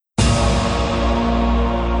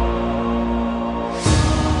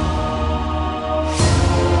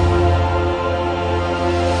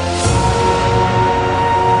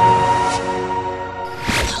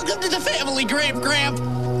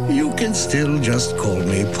still just call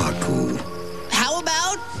me Paku. How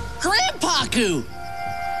about Grandpaku?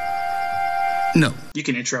 No. You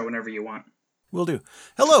can intro whenever you want. Will do.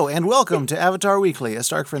 Hello, and welcome to Avatar Weekly, a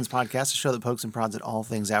Stark Friends podcast, a show that pokes and prods at all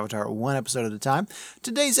things Avatar, one episode at a time.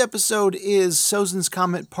 Today's episode is Sozin's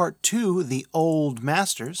Comet Part 2, The Old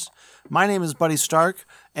Masters. My name is Buddy Stark,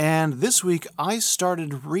 and this week I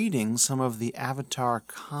started reading some of the Avatar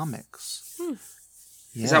comics.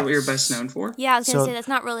 Yes. Is that what you're best known for? Yeah, I was going to say, that's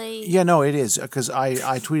not really... Yeah, no, it is, because I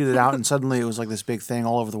tweeted it out, and suddenly it was like this big thing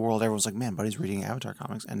all over the world. Everyone's like, man, Buddy's reading Avatar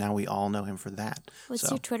comics, and now we all know him for that.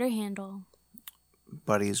 What's your Twitter handle?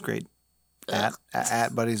 Buddy is great. At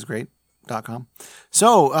buddyisgreat.com.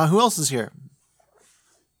 So, who else is here?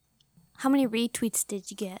 How many retweets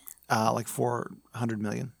did you get? Like 400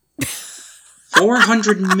 million.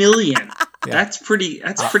 400 million. Yeah. That's pretty.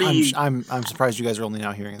 I'm surprised you guys are only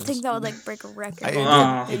now hearing I this. think that would break a record.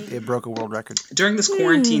 It broke a world record. During this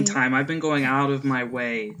quarantine time, I've been going out of my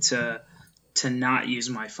way to not use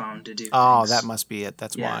my phone to do things. Oh, that must be it.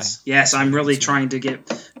 That's why. Yes, I'm really trying to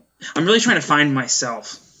find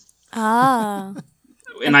myself. Oh.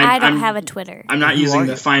 And I don't have a Twitter. I'm not using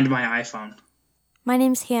the Find My iPhone. My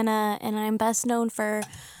name's Hannah, and I'm best known for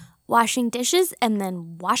washing dishes and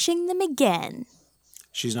then washing them again.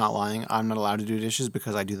 She's not lying. I'm not allowed to do dishes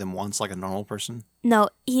because I do them once like a normal person. No,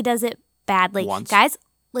 he does it badly. Once. Guys,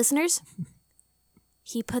 listeners,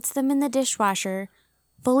 he puts them in the dishwasher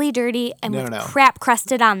fully dirty and with crap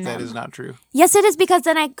crusted on them. That is not true. Yes, it is, because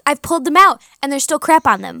then I've pulled them out and there's still crap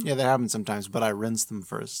on them. Yeah, that happens sometimes, but I rinse them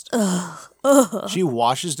first. Ugh. She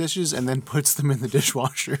washes dishes and then puts them in the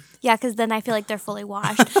dishwasher. Yeah, because then I feel like they're fully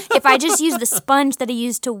washed. If I just use the sponge that I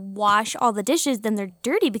use to wash all the dishes, then they're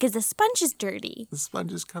dirty because the sponge is dirty. The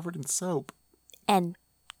sponge is covered in soap. And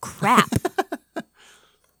crap.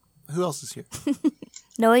 Who else is here?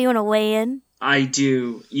 Noah, you want to weigh in? I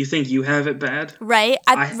do. You think you have it bad? Right?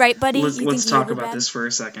 Right, buddy? Let's talk about this for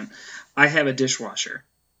a second. I have a dishwasher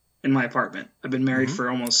in my apartment. I've been married for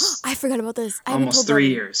almost... I forgot about this. Almost 3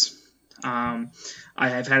 years. I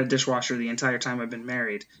have had a dishwasher the entire time I've been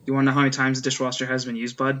married. You want to know how many times the dishwasher has been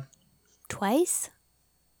used, bud? Twice?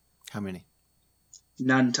 How many?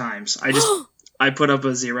 None times. I put up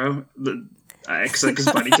a 0. Because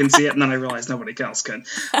Buddy can see it, and then I realized nobody else could.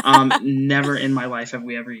 Never in my life have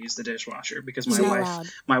we ever used the dishwasher because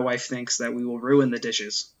my wife thinks that we will ruin the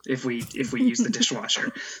dishes if we use the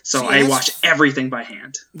dishwasher. So I wash everything by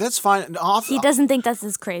hand. That's fine. He doesn't think that's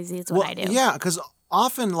as crazy as what I do. Yeah, because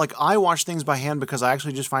often I wash things by hand because I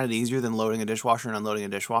actually just find it easier than loading a dishwasher and unloading a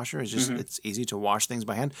dishwasher. It's just it's easy to wash things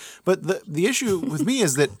by hand. But the issue with me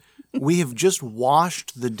is that we have just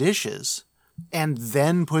washed the dishes and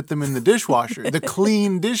then put them in the dishwasher, the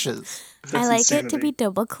clean dishes. That's I like insanity. It to be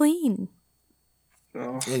double clean.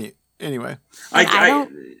 Oh. Anyway. I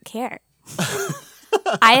don't care.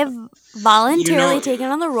 I have voluntarily taken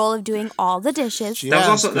on the role of doing all the dishes. That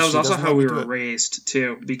was also how we were raised,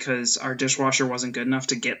 too, because our dishwasher wasn't good enough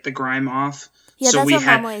to get the grime off. Yeah, that's what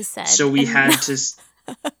Mom always said. So we had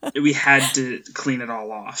to clean it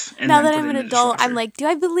all off. And now then that I'm an adult, I'm like, do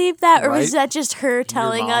I believe that? Or was that just her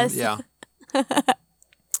telling us? Yeah.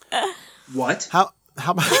 What? How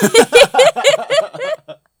about...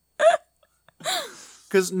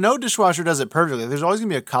 Because no dishwasher does it perfectly. There's always going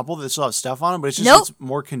to be a couple that still have stuff on them, but it's just it's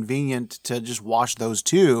more convenient to just wash those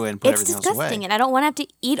two and put everything else away. It's disgusting, and I don't want to have to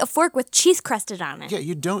eat a fork with cheese crusted on it. Yeah,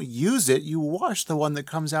 you don't use it. You wash the one that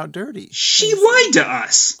comes out dirty. She lied to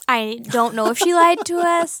us. I don't know if she lied to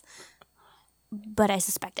us, but I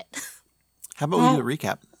suspect it. How about we do a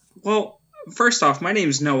recap? Well... First off, my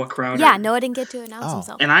name's Noah Crowder. Yeah, Noah didn't get to announce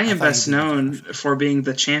himself. And I am best known for being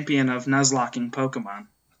the champion of Nuzlocking Pokemon.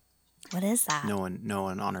 What is that? No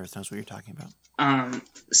one on Earth knows what you're talking about.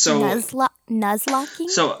 Nuzlocking?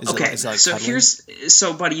 So okay,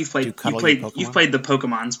 so buddy, you've played the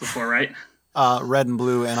Pokemons before, right? Red and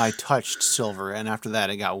blue, and I touched silver, and after that,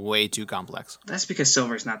 it got way too complex. That's because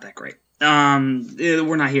silver's not that great.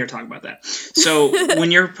 We're not here to talk about that. So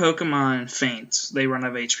when your Pokemon faints, they run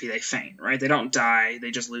out of HP, they faint, right? They don't die,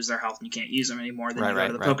 they just lose their health and you can't use them anymore. Then you go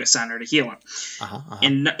to the Poke Center to heal them.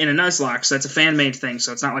 In a Nuzlocke, so that's a fan-made thing,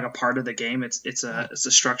 so it's not like a part of the game. It's a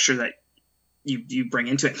structure that you bring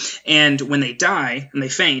into it. And when they die and they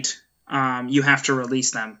faint, you have to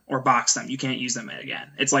release them or box them. You can't use them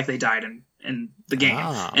again. It's like they died in the game.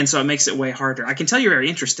 And so it makes it way harder. I can tell you're very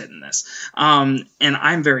interested in this. And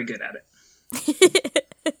I'm very good at it.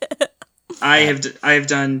 I have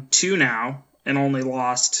done 2 now and only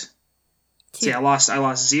lost. See, I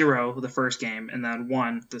lost 0 the first game and then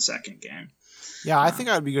 1 the second game. Yeah, I think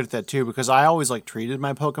I would be good at that too because I always treated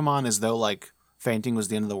my Pokemon as though fainting was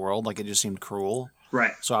the end of the world. It just seemed cruel.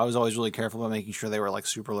 Right. So I was always really careful about making sure they were like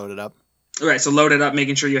super loaded up. Right, so load it up,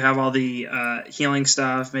 making sure you have all the healing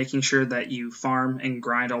stuff, making sure that you farm and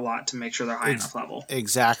grind a lot to make sure they're high enough level.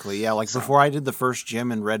 Exactly, yeah. Like before I did the first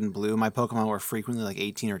gym in Red and Blue, my Pokemon were frequently like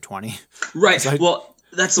 18 or 20. Right, well,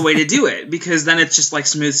 that's the way to do it, because then it's just like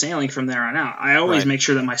smooth sailing from there on out. I always make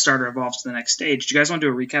sure that my starter evolves to the next stage. Do you guys want to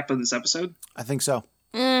do a recap of this episode? I think so.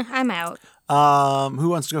 I'm out. Who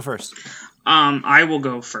wants to go first? I will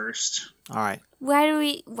go first. All right. Why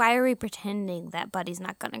are we pretending that Buddy's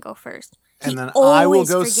not going to go first? And then I will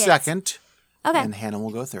go forgets. second. Okay. And Hannah will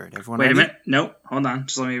go third. Everyone Wait ready? a minute. Nope. Hold on.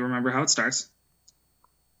 Just let me remember how it starts.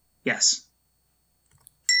 Yes.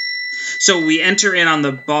 So we enter in on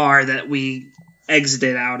the bar that we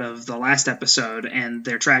exited out of the last episode, and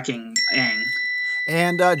they're tracking Aang.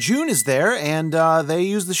 And June is there, and they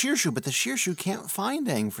use the Shearshoe, but the Shearshoe can't find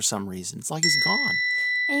Aang for some reason. It's like he's gone.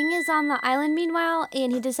 Aang is on the island meanwhile,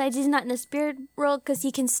 and he decides he's not in the spirit world because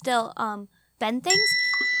he can still bend things.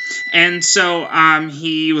 And so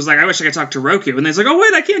he was like, I wish I could talk to Roku. And he's like, oh,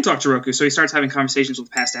 wait, I can't talk to Roku. So he starts having conversations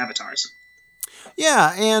with past avatars.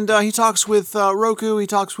 Yeah, and he talks with Roku, he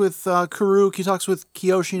talks with Karuk, he talks with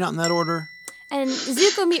Kyoshi, not in that order. And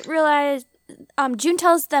Zuko realized, June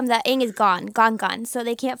tells them that Aang is gone, so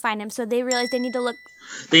they can't find him. So they realize they need to look.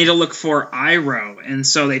 They need to look for Iroh. And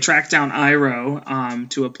so they track down Iroh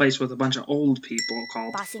to a place with a bunch of old people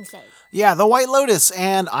called Ba Sing Se. Yeah, the White Lotus,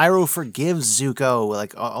 and Iroh forgives Zuko,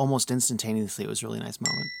 like almost instantaneously. It was a really nice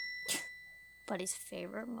moment. Buddy's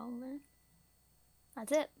favorite moment.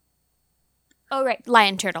 That's it. Oh, right.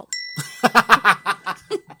 Lion Turtle.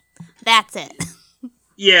 That's it.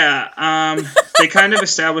 Yeah, they kind of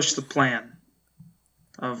established the plan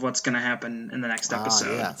of what's going to happen in the next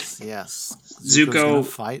episode. Yes. Zuko gonna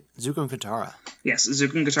fight Zuko and Katara. Yes,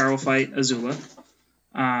 Zuko and Katara will fight Azula.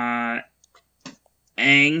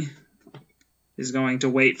 Aang is going to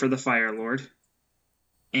wait for the Fire Lord.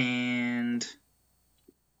 And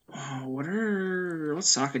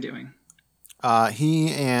what's Sokka doing?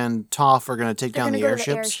 He and Toph are going to take down the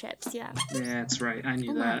airships. Yeah, that's right. I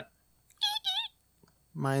knew that.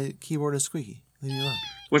 My keyboard is squeaky. Leave me alone.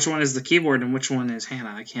 Which one is the keyboard and which one is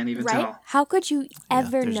Hannah? I can't even tell. How could you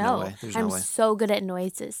ever there's no know? way. There's no I'm way. so good at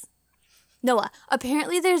noises. Noah,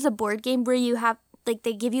 apparently there's a board game where you have, like,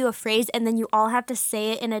 they give you a phrase and then you all have to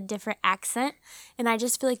say it in a different accent. And I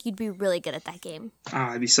just feel like you'd be really good at that game. Oh,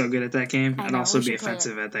 I'd be so good at that game. I I'd know, also we be should play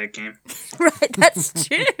offensive at that game. Right, that's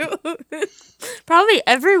true. Probably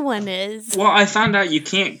everyone is. Well, I found out you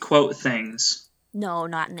can't quote things. No,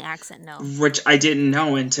 not in the accent, no. Which I didn't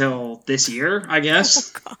know until this year, I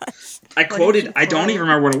guess. Oh, gosh. I quoted, you I don't quote? even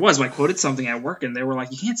remember what it was, but I quoted something at work and they were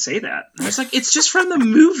like, you can't say that. And I was like, it's just from the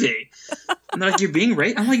movie. And they're like, you're being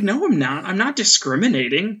racist? I'm like, no, I'm not. I'm not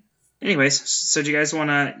discriminating. Anyways, so do you guys want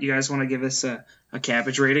to give us a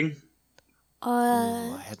cabbage rating?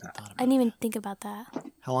 I hadn't thought about I didn't even think about that.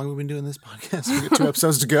 How long have we been doing this podcast? We got 2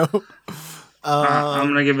 episodes to go. I'm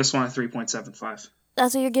going to give this one a 3.75.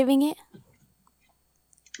 That's what you're giving it?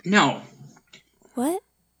 No, What?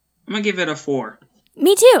 I'm going to give it a 4.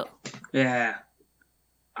 Me too. Yeah.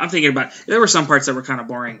 I'm thinking about, there were some parts that were kind of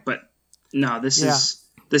boring, but no, this Yeah. is,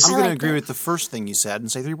 this I'm is, going to liked agree it. with the first thing you said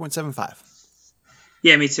and say 3.75.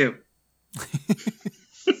 yeah, me too.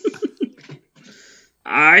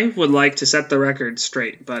 I would like to set the record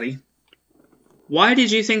straight, buddy. Why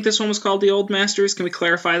did you think this one was called The Old Masters? Can we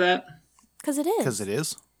clarify that? Because it is. Because it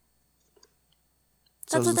is.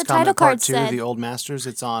 That's So what the this comment title part card 2, said. The Old Masters,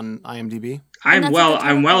 it's on IMDb. And that's what the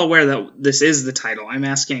I'm title well said. aware that this is the title. I'm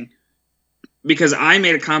asking because I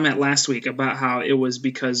made a comment last week about how it was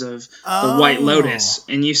because of the White Lotus,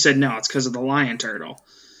 and you said no, it's because of the Lion Turtle.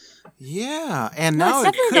 Yeah, and No, now it's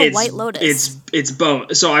it definitely could. the White Lotus. It's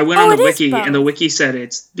both. So I went Oh, on it the is wiki, and the both. wiki said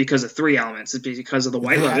it's because of 3 elements. It's because of the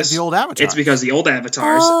White Lotus, The old Avatar. it's because of the old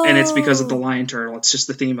avatars, and it's because of the Lion Turtle. It's just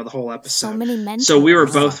the theme of the whole episode. So many men. So we were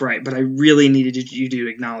both right, but I really needed you to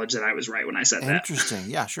acknowledge that I was right when I said that. Interesting.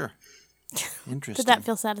 Yeah, sure. Interesting. Did that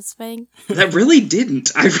feel satisfying? That really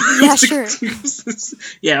didn't. I really Yeah, sure.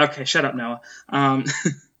 Yeah, okay, shut up, Noah. No,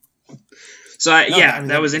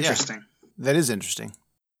 That was yeah. interesting. That is interesting.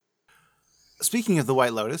 Speaking of the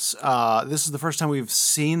White Lotus, this is the first time we've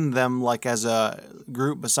seen them like as a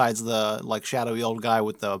group besides the like shadowy old guy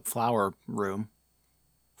with the flower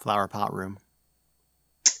pot room.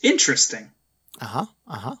 Interesting. Uh-huh.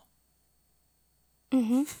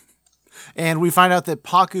 Mm-hmm. And we find out that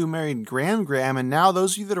Paku married Gram, and now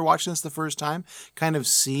those of you that are watching this the first time kind of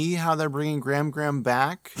see how they're bringing Gram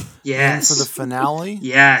back Yes. in for the finale.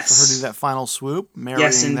 Yes. For her to do that final swoop, marrying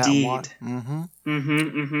Yes, that indeed.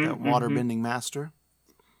 that waterbending master.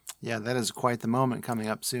 Yeah, that is quite the moment coming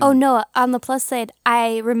up soon. Oh, no. On the plus side,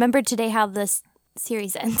 I remembered today how this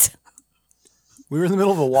series ends. We were in the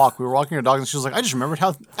middle of a walk. We were walking our dogs, and she was like, I just remembered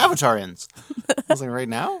how Avatar ends. I was like, right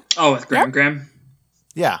now? Oh, with Graham.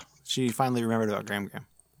 Yeah. She finally remembered about Graham.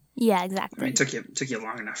 Yeah, I exactly. mean, it took you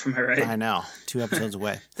long enough, am I right? I know. 2 episodes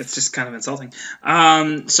away. That's just kind of insulting.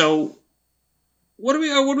 So what do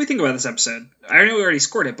we think about this episode? I know we already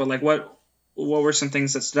scored it, but like, what were some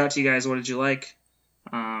things that stood out to you guys? What did you like?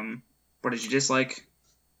 What did you dislike?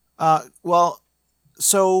 Well,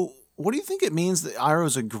 so what do you think it means that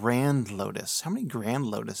Iroh's a Grand Lotus? How many Grand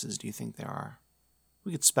Lotuses do you think there are?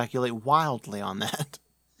 We could speculate wildly on that.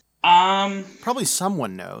 Probably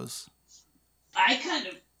someone knows. I kind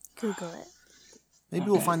of Google it. Maybe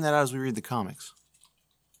we'll find that out as we read the comics.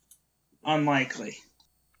 unlikely.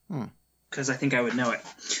 Because I think I would know it.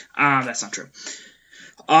 That's not true.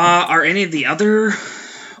 Are any of the other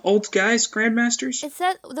old guys Grandmasters? It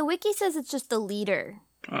said the wiki says it's just the leader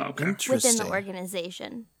Oh, okay. within Interesting. the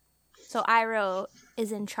organization. So Iroh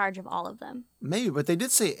is in charge of all of them. Maybe, but they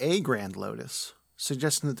did say a Grand Lotus,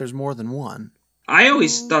 suggesting that there's more than one. I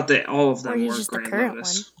always thought that all of Or them he's were just the Grand current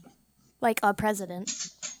Lotus. Like a president.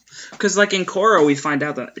 Because, like, in Korra, we find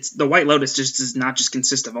out that the White Lotus just does not just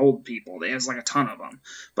consist of old people. There's, like, a ton of them.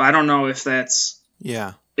 But I don't know if that's,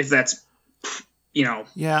 Yeah. you know,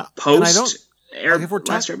 Yeah. And I post don't, like, if we're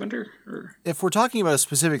Last talk- Airbender? Or... if we're talking about a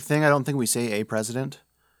specific thing, I don't think we say a president.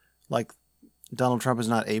 Like, Donald Trump is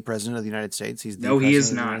not a president of the United States. He's the No, president he is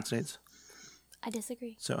of the not. United States. I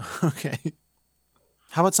disagree. So, okay.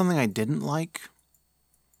 How about something I didn't like?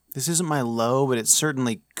 This isn't my low, but it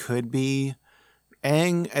certainly could be.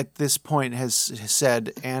 Aang, at this point, has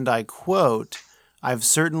said, and I quote, I've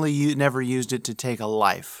certainly never used it to take a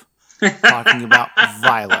life. Talking about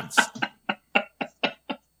violence.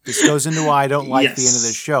 This goes into why I don't like the end of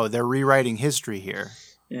this show. They're rewriting history here.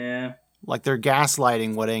 Yeah. Like they're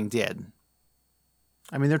gaslighting what Aang did.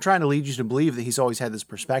 I mean, they're trying to lead you to believe that he's always had this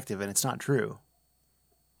perspective, and it's not true.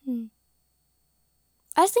 I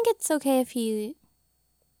just think it's okay if he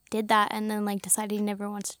did that and then like decided he never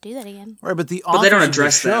wants to do that again. Right, but the But authors they don't of the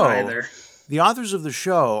address show, that either. The authors of the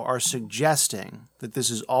show are suggesting that this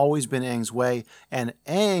has always been Aang's way, and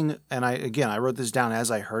Aang, and I wrote this down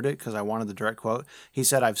as I heard it because I wanted the direct quote. He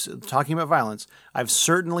said, talking about violence, I've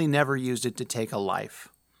certainly never used it to take a life.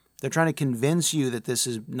 They're trying to convince you that this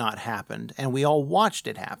has not happened, and we all watched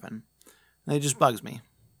it happen. And it just bugs me.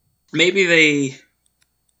 Maybe they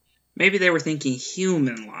were thinking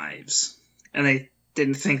human lives, and they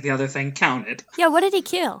didn't think the other thing counted. Yeah, what did he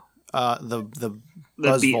kill? The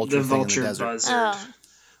buzz vulture the thing vulture in the desert. buzzard. Oh.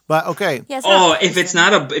 But okay, Yeah, it's Oh, not if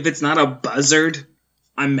it's not a buzzard,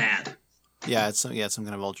 I'm mad. yeah, it's some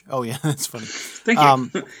kind of vulture. Oh yeah, that's funny. Thank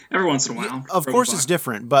you. Every once in a while. Of course, it's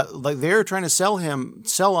different, but like they're trying to sell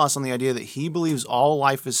us on the idea that he believes all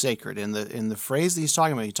life is sacred. In the phrase that he's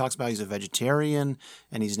talking about, he talks about he's a vegetarian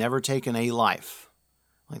and he's never taken a life.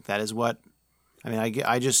 Like that is what I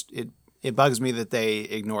mean. It bugs me that they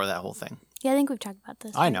ignore that whole thing. Yeah, I think we've talked about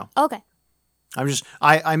this. I know. Okay.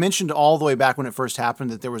 I mentioned all the way back when it first happened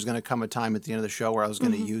that there was going to come a time at the end of the show where I was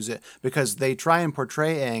going to use it because they try and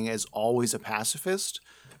portray Aang as always a pacifist,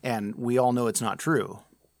 and we all know it's not true,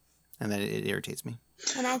 and then it irritates me.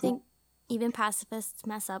 And I think even pacifists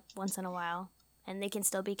mess up once in a while, and they can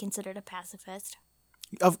still be considered a pacifist.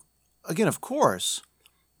 Of course,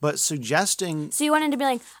 but suggesting So you wanted to be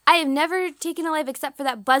like, I have never taken a life except for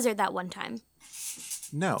that buzzard that one time.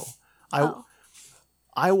 no, Oh.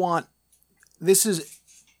 I want. This is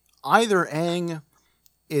either Aang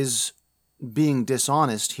is being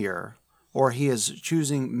dishonest here, or he is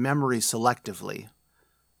choosing memory selectively.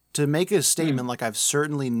 To make a statement like I've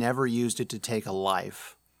certainly never used it to take a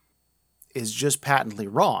life is just patently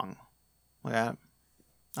wrong. Like, I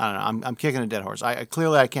don't know. I'm kicking a dead horse. I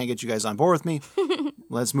clearly can't get you guys on board with me.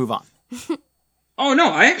 Let's move on. Oh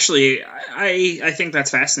no, I think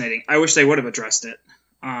that's fascinating. I wish they would have addressed it.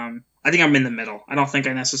 I think I'm in the middle. I don't think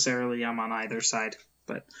I necessarily am on either side,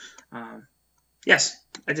 but yes,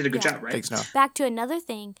 I did a good job, right? Thanks, Noah. Back to another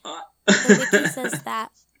thing. The wiki says that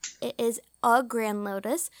it is a Grand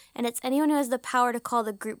Lotus, and it's anyone who has the power to call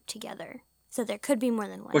the group together. So there could be more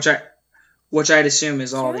than one. Which I'd assume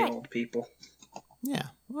is all the Right. old people, Yeah.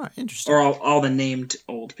 All right. Interesting. or all the named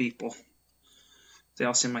old people. They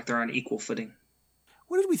all seem like they're on equal footing.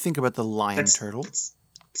 What did we think about the lion That's turtle? That's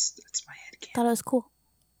my head canon. Thought it was cool.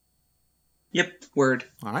 Yep, word.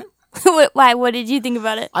 All right. Why? What did you think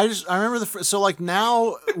about it? I remember so like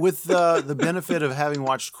now with the benefit of having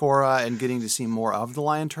watched Korra and getting to see more of the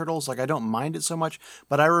lion turtles, like I don't mind it so much.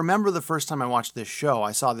 But I remember the first time I watched this show,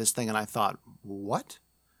 I saw this thing and I thought, what?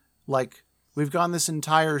 Like we've gone this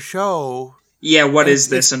entire show. Yeah, what is It's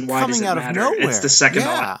this and why does it coming out of matter? nowhere. It's the second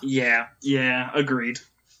Yeah. Yeah, agreed.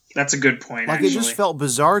 That's a good point, Like, actually. it just felt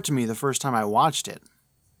bizarre to me the first time I watched it.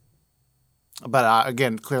 But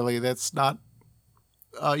again, clearly that's not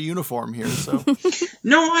uniform here. So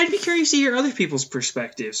No, I'd be curious to hear other people's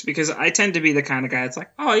perspectives, because I tend to be the kind of guy that's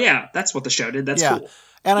like, oh yeah, that's what the show did. That's yeah, cool.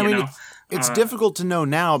 and I You mean, know? it's difficult to know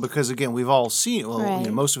now because again, we've all seen. Well,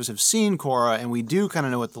 Right. most of us have seen Korra, and we do kind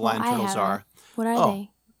of know what the Lion Well, I Turtles haven't. are. What are Oh.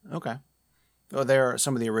 they? Okay. Oh, there are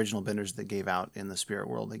some of the original benders that gave out in the spirit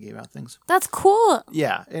world. They gave out things. That's cool.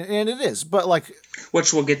 Yeah, and it is, but like,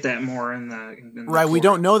 Which we'll get that more in the right? We core.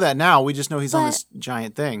 don't know that now. We just know he's on But- this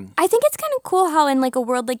giant thing. I think it's kind of cool how in like a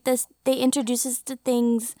world like this, they introduce us to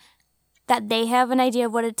things that they have an idea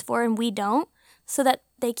of what it's for and we don't, so that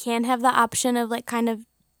they can have the option of like kind of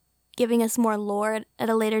giving us more lore at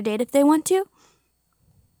a later date if they want to.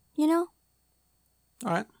 You know?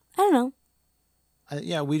 All right. I don't know.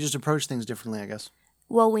 Yeah, we just approach things differently, I guess.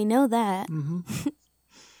 Well, we know that.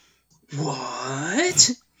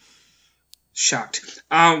 What? Shocked.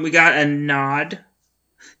 We got a nod.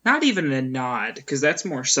 Not even a nod, because that's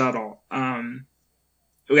more subtle.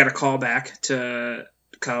 We got a call back to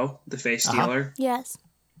Ko, the face stealer. Yes.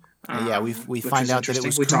 Yeah, we which find was out that it interesting.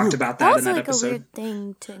 was We talked Karuk. about That that in was that like a episode. weird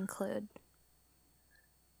thing to include.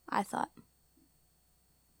 I thought.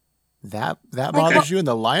 That bothers you in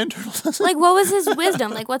the Lion Turtles? Like, what was his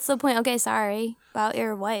wisdom? Like, what's the point? Okay, sorry about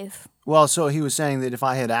your wife. Well, so he was saying that if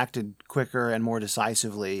I had acted quicker and more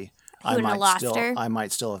decisively, I wouldn't have lost her?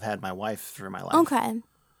 might still have had my wife through my life. Okay.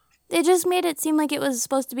 It just made it seem like it was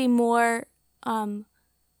supposed to be more,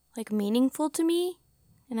 like, meaningful to me.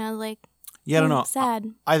 And I was like, Yeah, I don't know.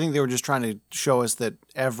 sad. I think they were just trying to show us that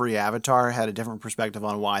every avatar had a different perspective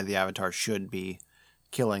on why the avatar should be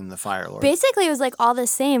killing the Fire Lord. Basically, it was, like, all the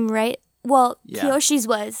same, right? Well, Yeah. Kyoshi's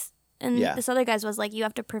was. And Yeah. this other guy's was, like, you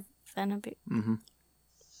have to prevent him. Mm-hmm.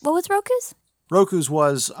 What was Roku's? Roku's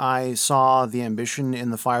was, I saw the ambition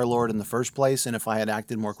in the Fire Lord in the first place, and if I had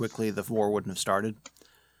acted more quickly, the war wouldn't have started.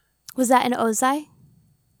 Was that in Ozai?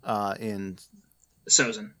 In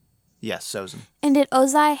Sozin. Yes, Sozin. And did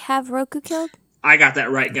Ozai have Roku killed? I got that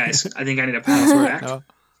right, guys. I think I need a password act. No.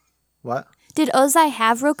 What? Did Ozai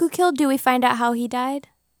have Roku killed? Do we find out how he died?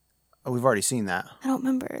 Oh, we've already seen that. I don't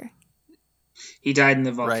remember. He died in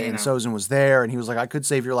the volcano. Right, and Sozin was there, and he was like, I could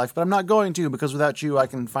save your life, but I'm not going to, because without you, I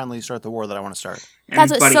can finally start the war that I want to start. And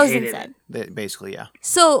That's what Buddy Sozin hated said. Basically, yeah.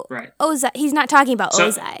 So, Right. Ozai, he's not talking about So-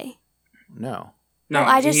 Ozai. No. No, Well,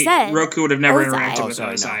 I just said Roku would have never Ozai. interacted Oh, with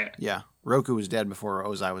sorry, Ozai. no. Yeah. Roku was dead before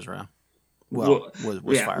Ozai was around. Well, was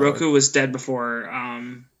yeah, Fire Roku Lord. was dead before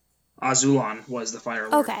Azulon was the Fire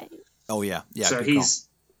Lord. Okay. Oh, yeah. Yeah, so good call.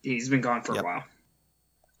 he's been gone for Yep. a while.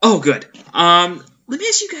 Oh, good. Let me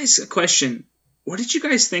ask you guys a question. What did you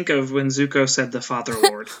guys think of when Zuko said the Father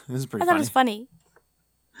Lord? This is pretty I thought it funny. was funny.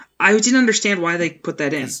 I didn't understand why they put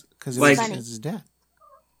that in. Because Like- it's his dad.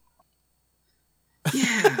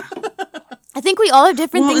 Yeah. I think we all have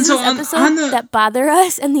different Well, things so in this on episode the- that bother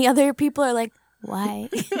us, and the other people are like, why?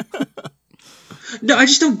 No, I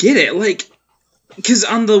just don't get it. Like, because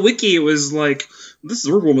on the wiki it was like, this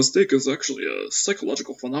verbal mistake is actually a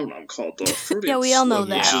psychological phenomenon called Freudian Yeah, we all know slip,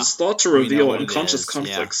 that. which is thought to We know reveal what it unconscious is,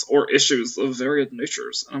 conflicts or issues of varied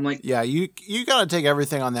natures. And I'm like, Yeah, you got to take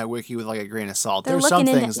everything on that wiki with like a grain of salt. They're There's some looking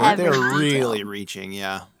into things that they're every detail. really reaching,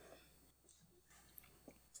 yeah.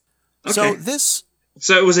 okay. So this...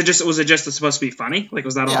 So was it just supposed to be funny? Like,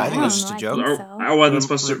 was that Yeah, all? I think it was just a joke. think Or so. I wasn't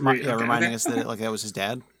supposed to. reminding us that that was his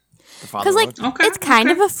dad. The Father Because, like, Lord. Okay, it's kind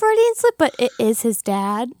of a Freudian slip, but it is his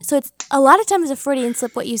dad. So it's a lot of times a Freudian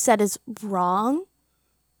slip, what you said is wrong,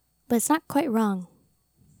 but it's not quite wrong.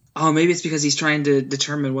 Oh, maybe it's because he's trying to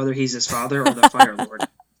determine whether he's his father or the Fire Lord,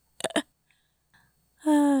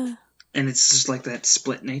 and it's just like that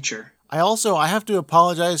split nature. I have to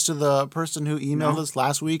apologize to the person who emailed No. us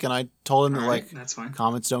last week, and I told him that, All right, like, that's fine.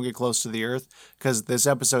 comets don't get close to the Earth, because this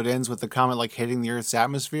episode ends with the comet, like, hitting the Earth's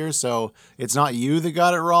atmosphere, so it's not you that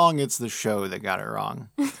got it wrong, it's the show that got it wrong.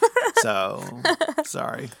 So,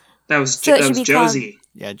 sorry. That was So it that should was be called- Josie.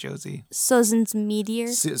 Yeah, Josie. Sozin's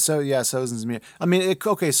meteor. So yeah, Sozin's mirror. I mean,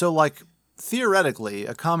 okay, so like theoretically,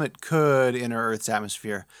 a comet could enter Earth's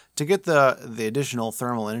atmosphere. To get the additional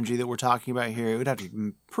thermal energy that we're talking about here, it would have to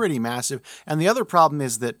be pretty massive. And the other problem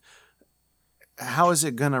is that how is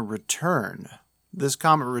it going to return? This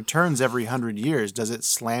comet returns every 100 years. Does it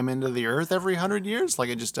slam into the Earth every 100 years? Like,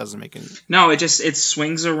 it just doesn't make any... No, it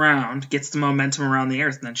swings around, gets the momentum around the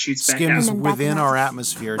Earth, and then shoots back Skims out And then back within up. our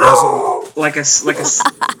atmosphere. Doesn't... like a.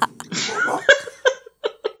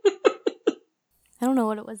 I don't know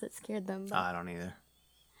what it was that scared them. But I don't either.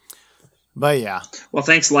 But yeah. Well,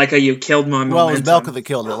 thanks, Laika. You killed my momentum. Well, it was Belka that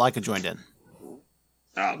killed it. Laika joined in.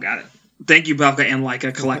 Oh, got it. Thank you, Belka and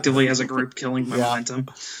Laika, collectively as a group, killing my momentum.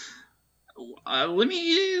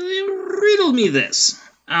 Riddle me this.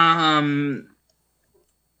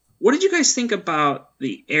 What did you guys think about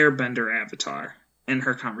the Airbender avatar and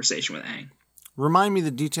her conversation with Aang? Remind me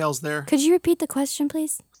the details there. Could you repeat the question,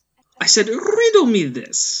 please? I said, riddle me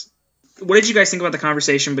this. What did you guys think about the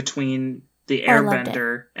conversation between the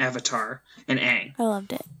Airbender avatar and Aang? I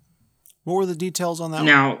loved it. What were the details on that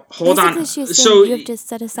Now, hold on. Basically, she was saying So you have to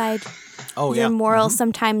set aside your morals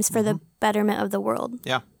sometimes for the betterment of the world.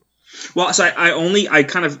 Yeah. Well, so I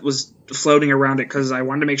kind of was floating around it because I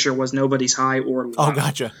wanted to make sure it was nobody's high or low. Oh,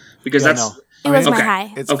 gotcha. Because Yeah, that's... no. It was my Okay.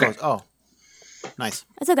 high. It's Okay. close. Oh, nice.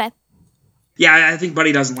 It's okay. Yeah, I think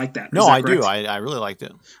Buddy doesn't like that. No, Is that I do. correct? I really liked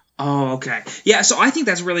it. Oh, okay. Yeah, so I think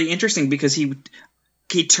that's really interesting because he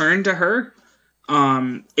turned to her,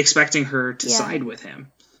 expecting her to side with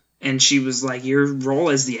him. And she was like, your role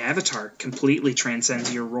as the Avatar completely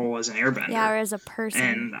transcends your role as an Airbender. Yeah, or as a person.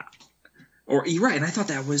 And, or you're right, and I thought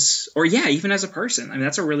that was, or yeah, even as a person. I mean,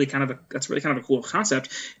 that's really kind of a cool concept.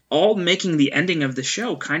 All making the ending of the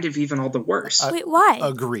show kind of even all the worse. Wait, why?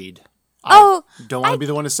 Agreed. Oh, I don't want to be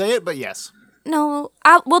the one to say it, but yes. No,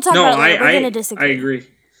 we'll talk about it later. We're going to disagree. I agree.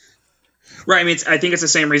 Right, I mean, I think it's the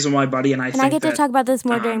same reason why Buddy and I think And I get to that, talk about this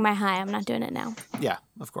more during my high. I'm not doing it now. Yeah,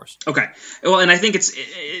 of course. Okay. Well, and I think it's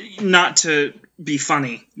not to be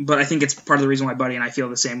funny, but I think it's part of the reason why Buddy and I feel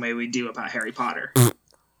the same way we do about Harry Potter.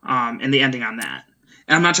 And the ending on that.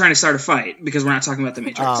 And I'm not trying to start a fight because we're not talking about the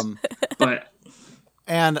Matrix. But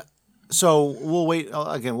and so we'll wait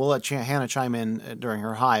again. We'll let Hannah chime in during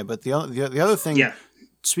her high. But the other thing,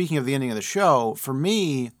 speaking of the ending of the show, for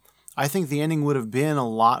me, I think the ending would have been a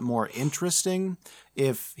lot more interesting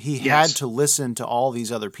if he had to listen to all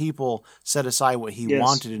these other people, set aside what he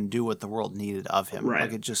wanted, and do what the world needed of him. Right.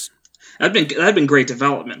 Like it just that'd been great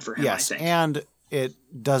development for him. Yes, I think. and it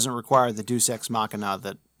doesn't require the Deus Ex Machina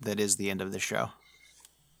that is the end of the show.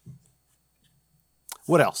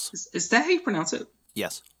 What else? Is that how you pronounce it?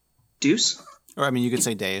 Yes. Deuce? Or I mean, you could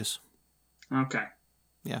say Deus. Okay.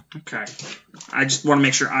 Yeah. Okay. I just want to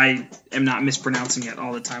make sure I am not mispronouncing it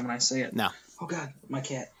all the time when I say it. No. Oh God, my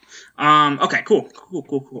cat. Okay. Cool.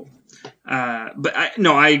 But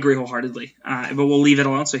I agree wholeheartedly. But we'll leave it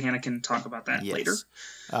alone so Hannah can talk about that later.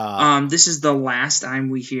 This is the last time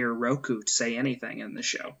we hear Roku say anything in the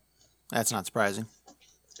show. That's not surprising.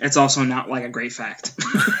 It's also not like a great fact.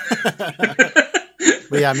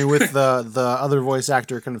 But yeah, I mean, with the other voice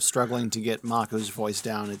actor kind of struggling to get Mako's voice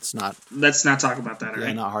down, it's not. Let's not talk about that.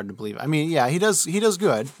 Yeah, not hard to believe. I mean, yeah, he does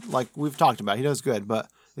good. Like we've talked about, he does good, but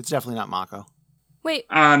it's definitely not Mako. Wait,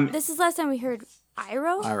 this is the last time we heard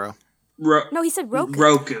Iroh? No, he said Roku.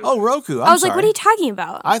 Roku. Oh, Roku. I was like, what are you talking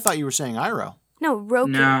about? I thought you were saying Iroh. No,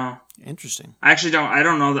 Roku. No. Interesting. I actually don't. I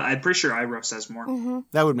don't know that. I'm pretty sure Iroh says more. Mm-hmm.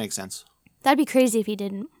 That would make sense. That'd be crazy if he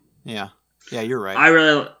didn't. Yeah. Yeah, you're right. I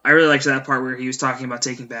really liked that part where he was talking about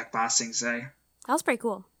taking back Ba Sing Se. That was pretty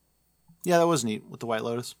cool. Yeah, that was neat with the White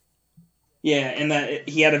Lotus. Yeah, and that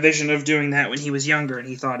he had a vision of doing that when he was younger, and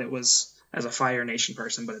he thought it was as a Fire Nation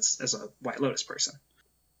person, but it's as a White Lotus person.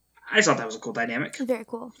 I just thought that was a cool dynamic. Very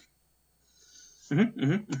cool. We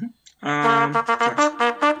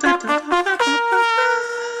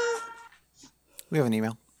have an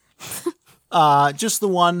email. Just the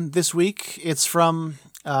one this week. It's from,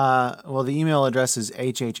 the email address is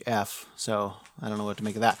HHF, so I don't know what to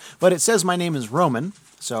make of that. But it says my name is Roman,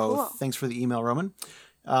 so cool. Thanks for the email, Roman.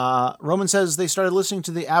 Roman says they started listening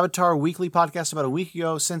to the Avatar Weekly podcast about a week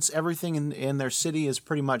ago. Since everything in their city is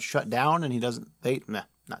pretty much shut down and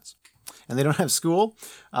nuts. And they don't have school.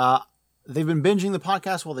 They've been binging the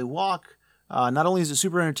podcast while they walk. Not only is it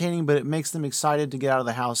super entertaining, but it makes them excited to get out of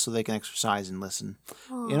the house so they can exercise and listen.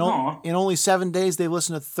 In only 7 days, they've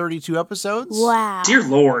listened to 32 episodes. Wow. Dear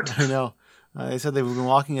Lord. I know. They said they've been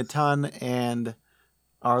walking a ton and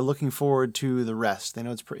are looking forward to the rest. They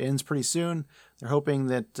know it ends pretty soon. They're hoping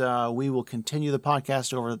that we will continue the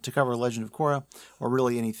podcast to cover Legend of Korra or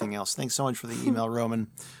really anything else. Thanks so much for the email, Roman.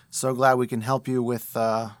 So glad we can help you with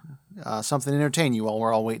something to entertain you while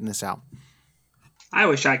we're all waiting this out. I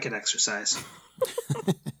wish I could exercise.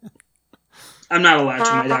 I'm not allowed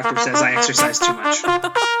to. My doctor says I exercise too much.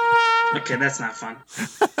 Okay, that's not fun.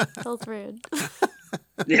 That's rude.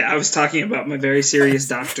 Yeah, I was talking about my very serious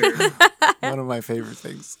doctor. One of my favorite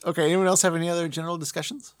things. Okay, anyone else have any other general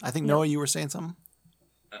discussions? I think, Noah, you were saying something?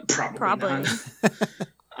 Probably.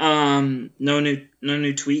 Not. No new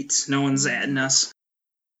tweets. No one's adding us.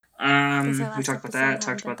 We talked about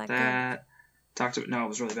that. No, it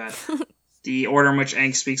was really bad. The order in which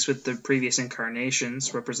Aang speaks with the previous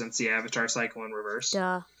incarnations represents the Avatar cycle in reverse,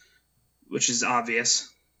 Duh. which is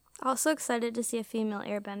obvious. Also excited to see a female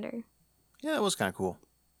airbender. Yeah, it was kind of cool.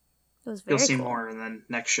 It was very You'll see cool. more in the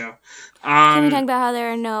next show. Can we talk about how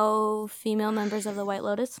there are no female members of the White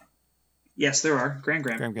Lotus? Yes, there are. Gram.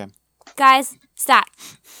 Gram. Guys, stop.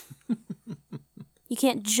 You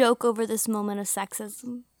can't joke over this moment of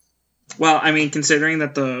sexism. Well, I mean, considering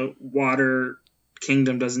that the Water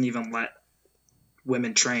Kingdom doesn't even let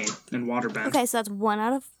women train in waterbend. Okay, so that's 1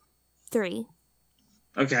 out of 3.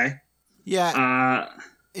 Okay. Yeah.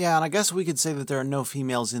 Yeah, and I guess we could say that there are no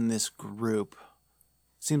females in this group.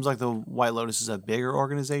 Seems like the White Lotus is a bigger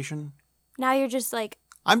organization. Now you're just like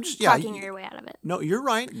I'm just talking your way out of it. No, you're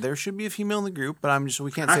right. There should be a female in the group, but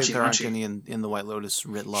we can't say that there aren't Hachi. any in the White Lotus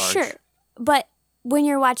writ large. Sure, but when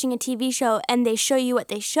you're watching a TV show and they show you what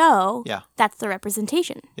they show, Yeah. that's the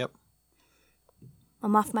representation. Yep.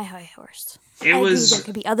 I'm off my high horse. It I was agree, there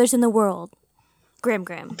could be others in the world. Gram.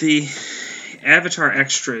 the Avatar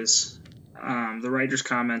extras. The writers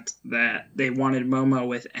comment that they wanted Momo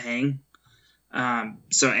with Aang,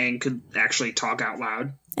 so Aang could actually talk out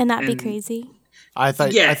loud. And not be And- crazy. I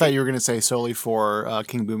thought Yeah. you were going to say solely for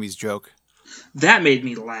King Boomy's joke. That made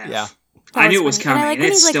me laugh. Yeah. I knew it was funny. coming. And I like and when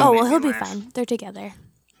it he's like, still oh, made well, he'll me be laugh. fine. They're together.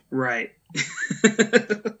 Right.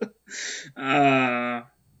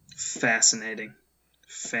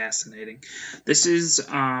 Fascinating. This is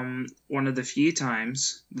one of the few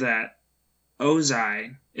times that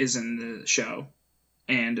Ozai is in the show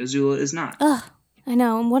and Azula is not. Ugh, I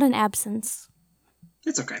know. And what an absence.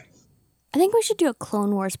 It's okay. I think we should do a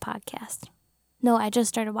Clone Wars podcast. No, I just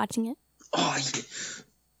started watching it. Oh,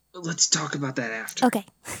 let's talk about that after. Okay.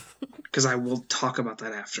 Because I will talk about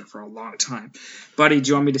that after for a long time. Buddy, do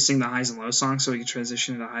you want me to sing the highs and lows song so we can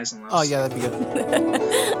transition into highs and lows? Oh, yeah, that'd be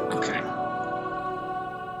good. Okay.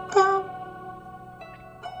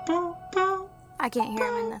 I can't hear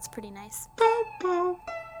him, and that's pretty nice.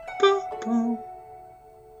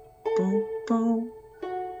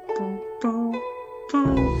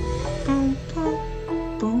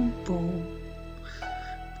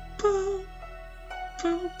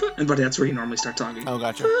 And buddy, that's where you normally start talking. Oh,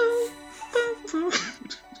 gotcha.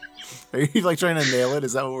 Are you like trying to nail it?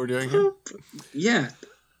 Is that what we're doing here? Yeah.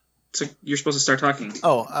 So you're supposed to start talking.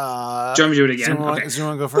 Oh, Do you want me to do it again? Do Okay. you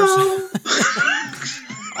want to go first?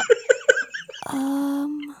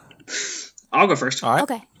 I'll go first. All right.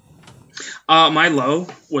 Okay. My low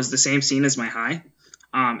was the same scene as my high.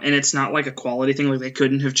 And it's not like a quality thing, like they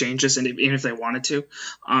couldn't have changed this, and even if they wanted to.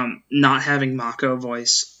 Not having Mako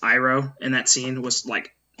voice Iroh in that scene was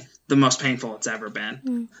like the most painful it's ever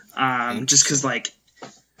been. Just because like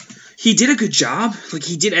he did a good job, like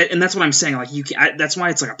he did, and that's what I'm saying. Like that's why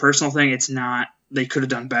it's like a personal thing. It's not they could have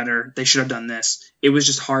done better. They should have done this. It was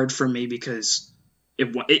just hard for me because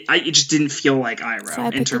it just didn't feel like Iroh So I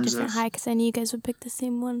in picked a terms different of. high because I knew you guys would pick the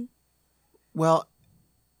same one. Well,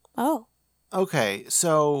 Oh. okay.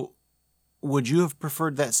 So, would you have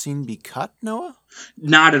preferred that scene be cut, Noah?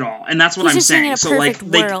 Not at all, and that's what He's I'm just saying saying. in a So like,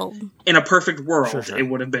 perfect they, world. in a perfect world, Sure. it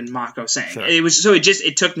would have been Mako saying Sure. it was. So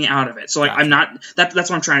it took me out of it. So like, Gotcha. I'm not. That's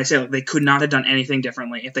what I'm trying to say. Like, they could not have done anything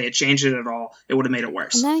differently. If they had changed it at all, it would have made it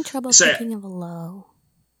worse. I'm having trouble So- thinking of a low.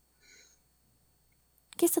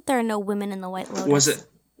 I guess that there are no women in the White Lotus.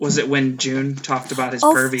 Was it when June talked about his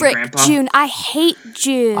Oh, pervy frick, grandpa? June. I hate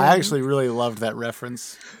June. I actually really loved that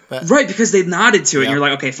reference. Right, because they nodded to it, Yep. and you're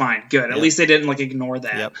like, okay, fine, good. At Yep. least they didn't like ignore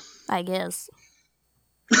that. Yep. I guess.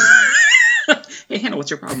 Hey, Hannah, what's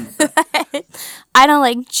your problem? I don't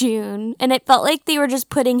like June. And it felt like they were just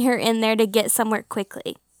putting her in there to get somewhere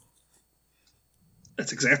quickly.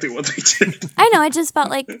 That's exactly what they did. I know, it just felt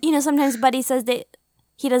like, sometimes Buddy says that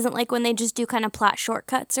he doesn't like when they just do kind of plot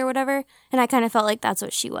shortcuts or whatever. And I kind of felt like that's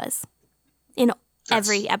what she was. In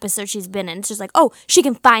every episode she's been in. It's just like, oh, she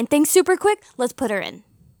can find things super quick. Let's put her in.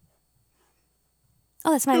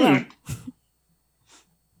 Oh, that's my low.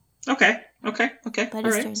 Okay. All Buddy's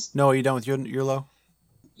right. turn. Noah, you done with your low?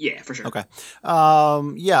 Yeah, for sure. Okay.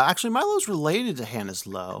 Yeah, actually, my low's related to Hannah's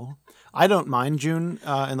low. I don't mind June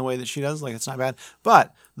in the way that she does. Like, it's not bad.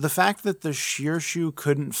 But the fact that the Shearshu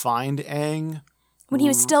couldn't find Aang When he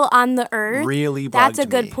was still on the earth. really bugged That's a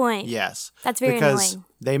good me. point. Yes. That's very because annoying.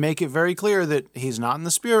 they make it very clear that he's not in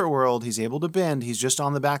the spirit world. He's able to bend. He's just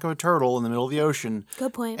on the back of a turtle in the middle of the ocean.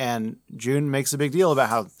 Good point. And June makes a big deal about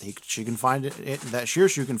how she can find that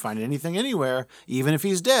Shearshu can find anything anywhere, even if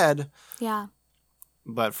he's dead. Yeah.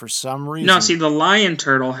 But for some reason, No, see, the lion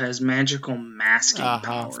turtle has magical masking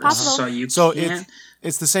powers, possible. so you so can't.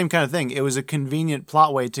 it's the same kind of thing. It was a convenient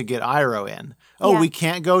plot way to get Iroh in. Oh, Yeah. we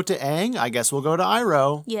can't go to Aang? I guess we'll go to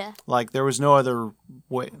Iroh. Yeah. Like, there was no other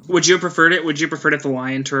Wait. Would you have preferred it? Would you have preferred if the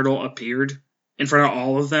lion turtle appeared in front of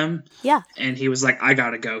all of them? Yeah. And he was like, I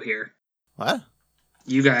gotta go here. What?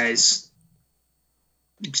 You guys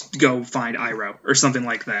go find Iroh or something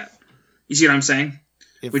like that. You see what I'm saying?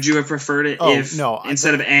 Would you have preferred it if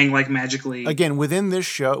instead of Aang like magically... Again, within this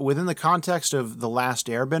show, within the context of The Last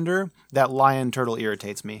Airbender, that lion turtle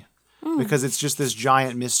irritates me. Because it's just this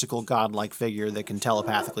giant mystical godlike figure that can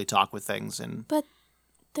telepathically talk with things. But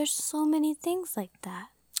there's so many things like that.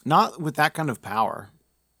 Not with that kind of power.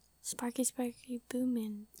 Sparky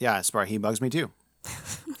Boomin. Yeah, he bugs me too.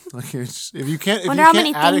 Like if you can't Wonder how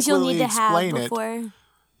many adequately things you'll need to have explain before. it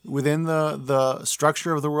within the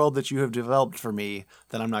structure of the world that you have developed for me,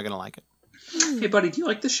 then I'm not going to like it. Hey, buddy, do you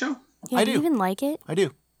like this show? Yeah, I do do. you even like it? I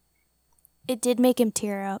do. It did make him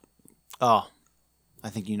tear up. Oh, I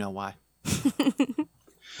think you know why. Do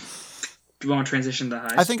you want to transition to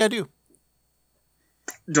highs? I think I do.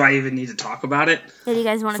 Do I even need to talk about it? Do you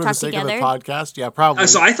guys want to For talk the sake together? of the podcast, yeah, probably.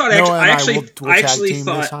 So I thought Noah and actually, we'll I tag actually team this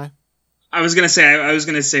thought high. I was gonna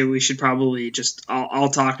say we should probably just I'll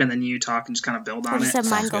talk and then you talk and just kind of build Or on just it. have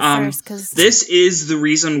mine go first, because This is the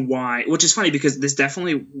reason why, which is funny because this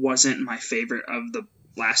definitely wasn't my favorite of the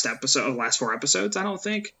last 4 episodes. I don't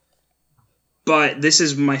think, but this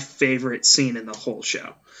is my favorite scene in the whole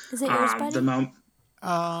show. is it yours, buddy?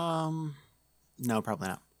 No, probably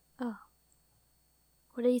not. Oh,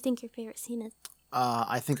 what do you think your favorite scene is?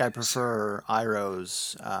 I think I prefer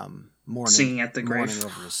Iroh's morning Singing at the grave. morning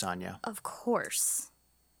over the sun. Yeah. Of course.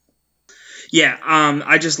 Yeah,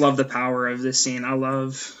 I just love the power of this scene. I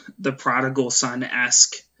love the prodigal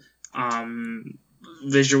son-esque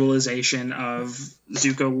visualization of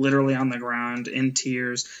Zuko literally on the ground in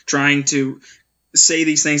tears, trying to say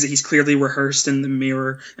these things that he's clearly rehearsed in the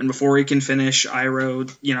mirror, and before he can finish,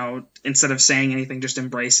 Iroh, instead of saying anything, just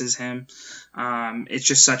embraces him. It's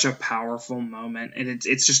just such a powerful moment, and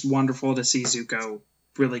it's just wonderful to see Zuko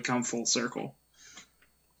really come full circle.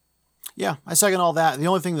 Yeah, I second all that. The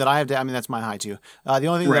only thing that I have to, that's my high too. The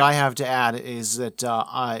only thing that I have to add is that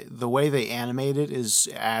the way they animate it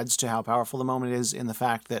adds to how powerful the moment is, in the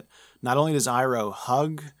fact that not only does Iroh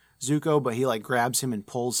hug Zuko, but he like grabs him and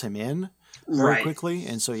pulls him in very quickly,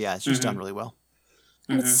 and so yeah, it's just done really well.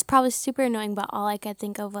 And it's probably super annoying, but all I could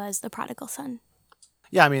think of was the prodigal son.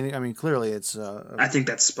 Yeah, I mean, clearly it's. I think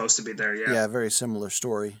that's supposed to be there. Yeah. Yeah, a very similar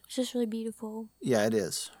story. It's just really beautiful. Yeah, it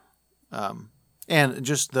is, and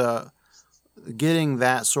just getting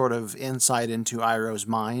that sort of insight into Iroh's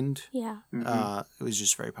mind. Yeah. It was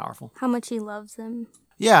just very powerful. How much he loves him.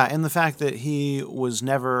 Yeah, and the fact that he was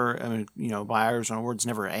never, by Iroh's own words,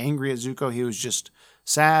 never angry at Zuko. He was just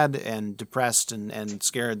sad and depressed and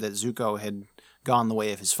scared that Zuko had gone the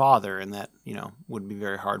way of his father, and that, would be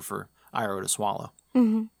very hard for Iroh to swallow.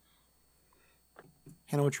 Mm-hmm.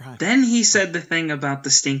 Hannah, what's your high? Then he said the thing about the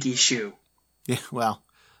stinky shoe. Yeah, well.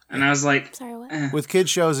 And I was like... Sorry, what? With kids'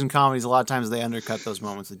 shows and comedies, a lot of times they undercut those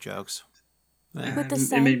moments with jokes. With the it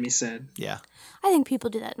scent. made me sad. Yeah. I think people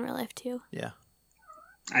do that in real life, too. Yeah.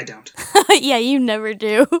 I don't. Yeah, you never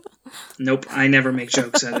do. Nope, I never make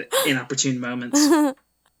jokes at inopportune moments.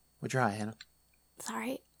 What's your high, Hannah?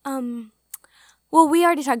 Sorry. Well, we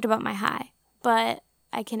already talked about my high, but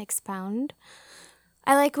I can expound.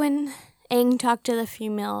 I like when Aang talked to the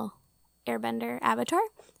female airbender avatar.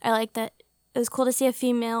 I like that it was cool to see a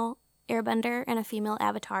female airbender and a female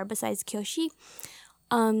avatar besides Kyoshi.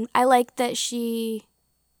 I like that she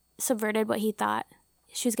subverted what he thought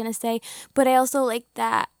she was going to say, but I also like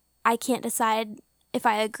that I can't decide if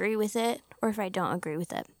I agree with it or if I don't agree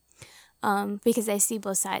with it, because I see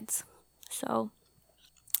both sides. So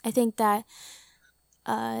I think that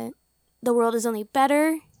the world is only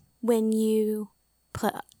better when you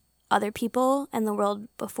put other people and the world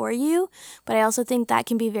before you, but I also think that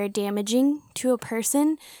can be very damaging to a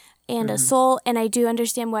person and a soul, and I do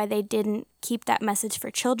understand why they didn't keep that message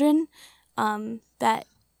for children, that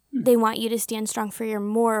they want you to stand strong for your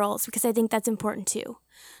morals, because I think that's important too.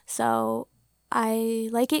 So I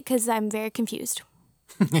like it because I'm very confused.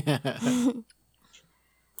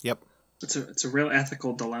 Yep. It's a real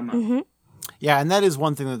ethical dilemma. Mm-hmm. Yeah, and that is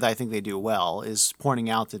one thing that I think they do well, is pointing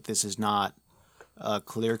out that this is not a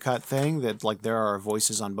clear-cut thing, that like there are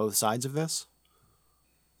voices on both sides of this.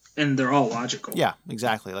 And they're all logical. Yeah,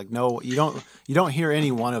 exactly. Like no, you don't hear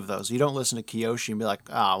any one of those. You don't listen to Kyoshi and be like,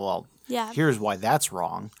 well, Yeah. here's why that's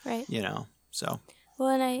wrong. Right. So. Well,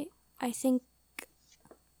 and I think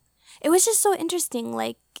it was just so interesting,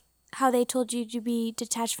 like how they told you to be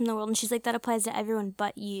detached from the world, and she's like, that applies to everyone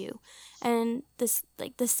but you. And this,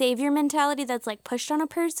 like, the savior mentality that's like pushed on a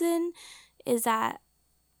person is that,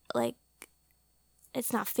 like,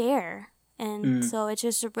 it's not fair. And so it's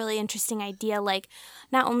just a really interesting idea. Like,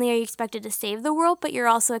 not only are you expected to save the world, but you're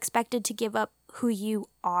also expected to give up who you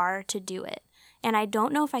are to do it. And I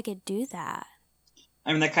don't know if I could do that.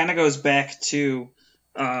 I mean, that kind of goes back to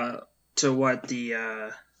what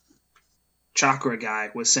the chakra guy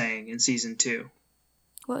was saying in season 2.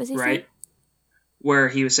 What was he right? saying? Where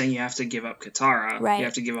he was saying you have to give up Katara. Right. You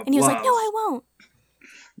have to give up and he was love. like, no, I won't.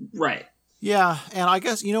 Right. Yeah, and I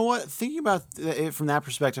guess, you know what, thinking about it from that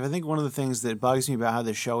perspective, I think one of the things that bugs me about how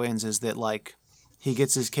this show ends is that, like, he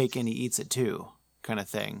gets his cake and he eats it too, kind of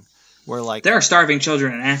thing. Where, like, there are starving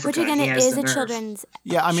children in Africa. Which, again, it is a children's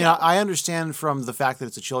Yeah, I mean, show. I understand from the fact that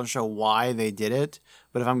it's a children's show why they did it,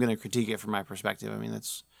 but if I'm going to critique it from my perspective, I mean,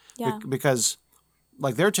 that's... Yeah. Because,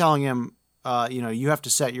 like, they're telling him, you have to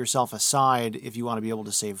set yourself aside if you want to be able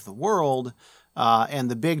to save the world, and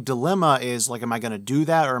the big dilemma is, like, am I going to do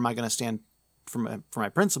that, or am I going to stand for my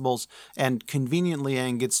principles? And conveniently,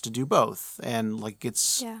 Aang gets to do both, and, like,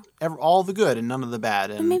 gets all the good and none of the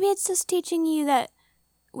bad. And maybe it's just teaching you that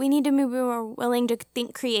we need to be more willing to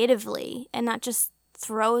think creatively and not just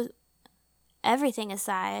throw everything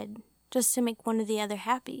aside just to make one or the other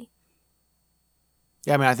happy.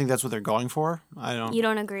 Yeah, I mean, I think that's what they're going for. You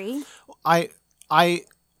don't agree? I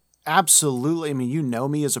absolutely, I mean, you know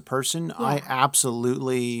me as a person. Yeah. I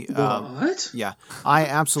absolutely... what? Yeah. I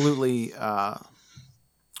absolutely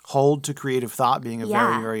hold to creative thought being a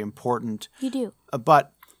very, very important... You do.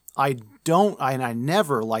 But I don't, and I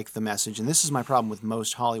never like the message, and this is my problem with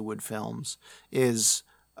most Hollywood films, is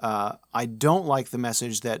I don't like the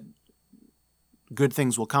message that good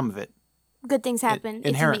things will come of it. Good things happen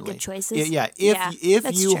if you make good choices.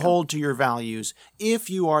 If you hold to your values, if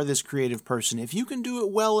you are this creative person, if you can do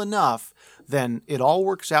it well enough, then it all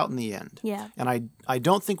works out in the end. Yeah. And I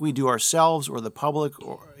don't think we do ourselves or the public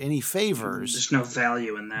or any favors. There's no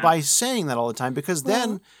value in that. By saying that all the time, because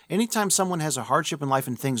then anytime someone has a hardship in life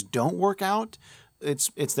and things don't work out, it's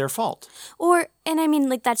their fault. And I mean,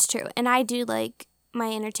 like, that's true. And I do like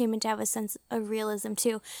my entertainment to have a sense of realism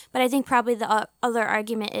too. But I think probably the other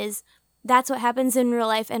argument is that's what happens in real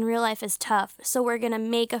life, and real life is tough. So we're going to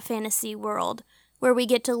make a fantasy world where we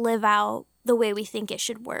get to live out the way we think it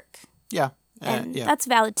should work. Yeah. And that's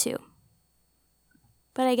valid too.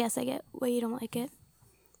 But I guess I get why you don't like it.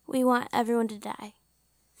 We want everyone to die.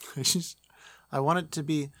 I want it to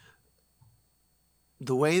be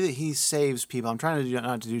the way that he saves people. I'm trying to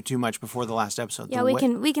not to do too much before the last episode. Yeah, we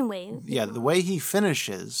can wait. Yeah, the way he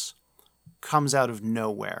finishes comes out of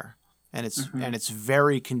nowhere. And it's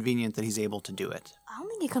very convenient that he's able to do it. I don't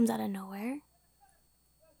think it comes out of nowhere.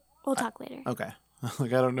 We'll talk later. Okay.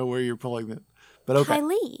 Like, I don't know where you're pulling that. But okay. Ty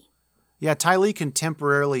Lee. Yeah, Ty Lee can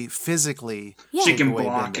temporarily, physically She can away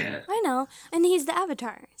block Bending. it. I know. And he's the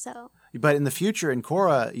Avatar, so. But in the future, in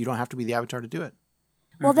Korra, you don't have to be the Avatar to do it.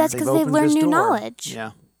 Well, that's because they've opened learned this new door. knowledge.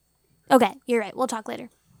 Yeah. Okay, you're right. We'll talk later.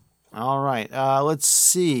 All right. Let's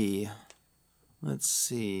see.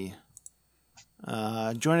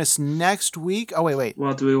 Join us next week. Oh, wait.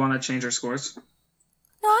 Well, do we want to change our scores?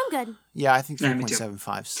 No, I'm good. Yeah, I think Yeah, me too.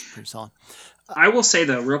 3.75 is pretty solid. I will say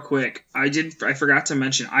though, real quick, I forgot to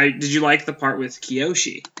mention. Did you like the part with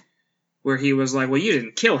Kyoshi, where he was like, "Well, you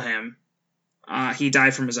didn't kill him. He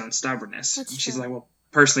died from his own stubbornness." That's And she's true. like, "Well,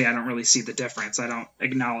 personally, I don't really see the difference. I don't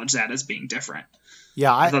acknowledge that as being different."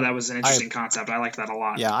 Yeah, I thought that was an interesting concept. I liked that a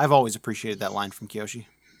lot. Yeah, I've always appreciated that line from Kyoshi.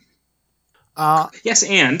 Yes,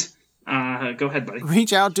 and go ahead, buddy.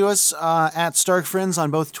 Reach out to us at Stark Friends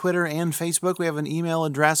on both Twitter and Facebook. We have an email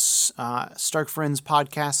address,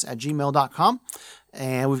 starkfriendspodcasts@gmail.com.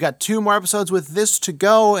 And we've got 2 more episodes with this to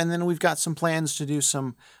go, and then we've got some plans to do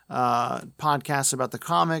some podcasts about the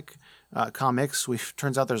comics.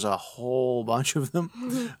 Turns out there's a whole bunch of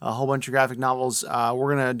them, a whole bunch of graphic novels.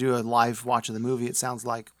 We're going to do a live watch of the movie, it sounds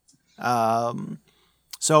like.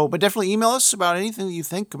 But definitely email us about anything that you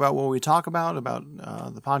think about what we talk about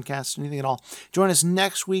the podcast, anything at all. Join us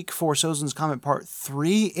next week for Sozin's Comment Part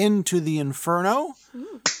 3, Into the Inferno.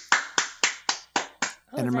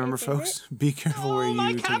 And remember, folks, be careful where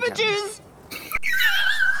you take cabbages.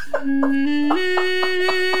 What?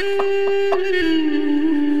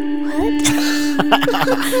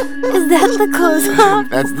 Is that the close off?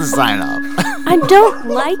 That's the sign off. I don't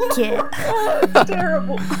like it.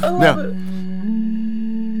 Terrible. I love it.